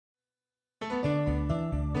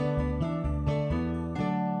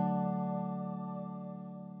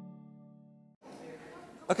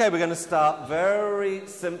Okay, we're going to start very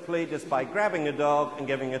simply just by grabbing a dog and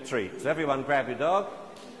giving a treat. So everyone grab your dog,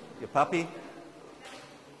 your puppy.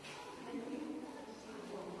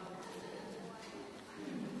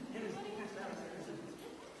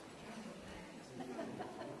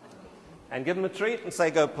 And give them a treat and say,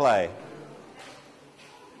 go play.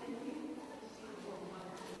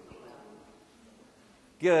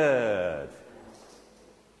 Good.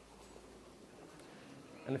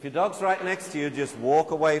 And if your dog's right next to you, just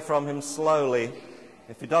walk away from him slowly.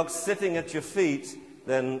 If your dog's sitting at your feet,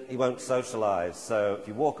 then he won't socialize. So if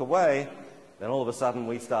you walk away, then all of a sudden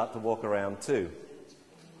we start to walk around too.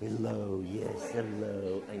 Hello, yes,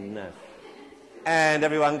 hello, I know. And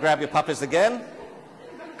everyone grab your puppies again.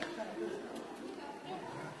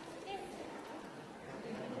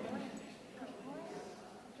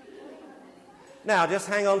 Now, just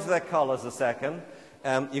hang on to their collars a second.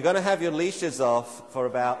 You're going to have your leashes off for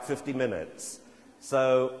about 50 minutes.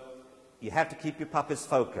 So you have to keep your puppies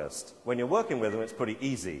focused. When you're working with them, it's pretty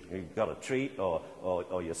easy. You've got a treat or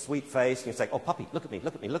your sweet face, and you say, oh, puppy, look at me,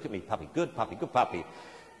 look at me, look at me, puppy, good puppy, good puppy.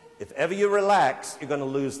 If ever you relax, you're going to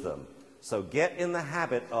lose them. So get in the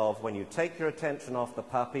habit of when you take your attention off the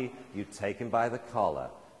puppy, you take him by the collar,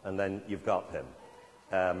 and then you've got him.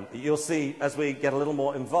 You'll see, as we get a little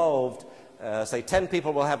more involved, say 10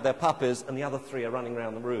 people will have their puppies and the other 3 are running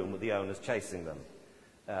around the room with the owners chasing them.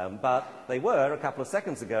 But they were, a couple of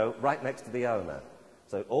seconds ago, right next to the owner.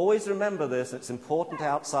 So always remember this, it's important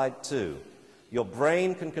outside too. Your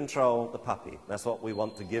brain can control the puppy. That's what we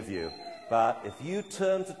want to give you. But if you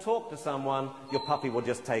turn to talk to someone, your puppy will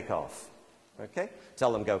just take off. Okay?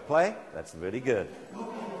 Tell them go play. That's really good.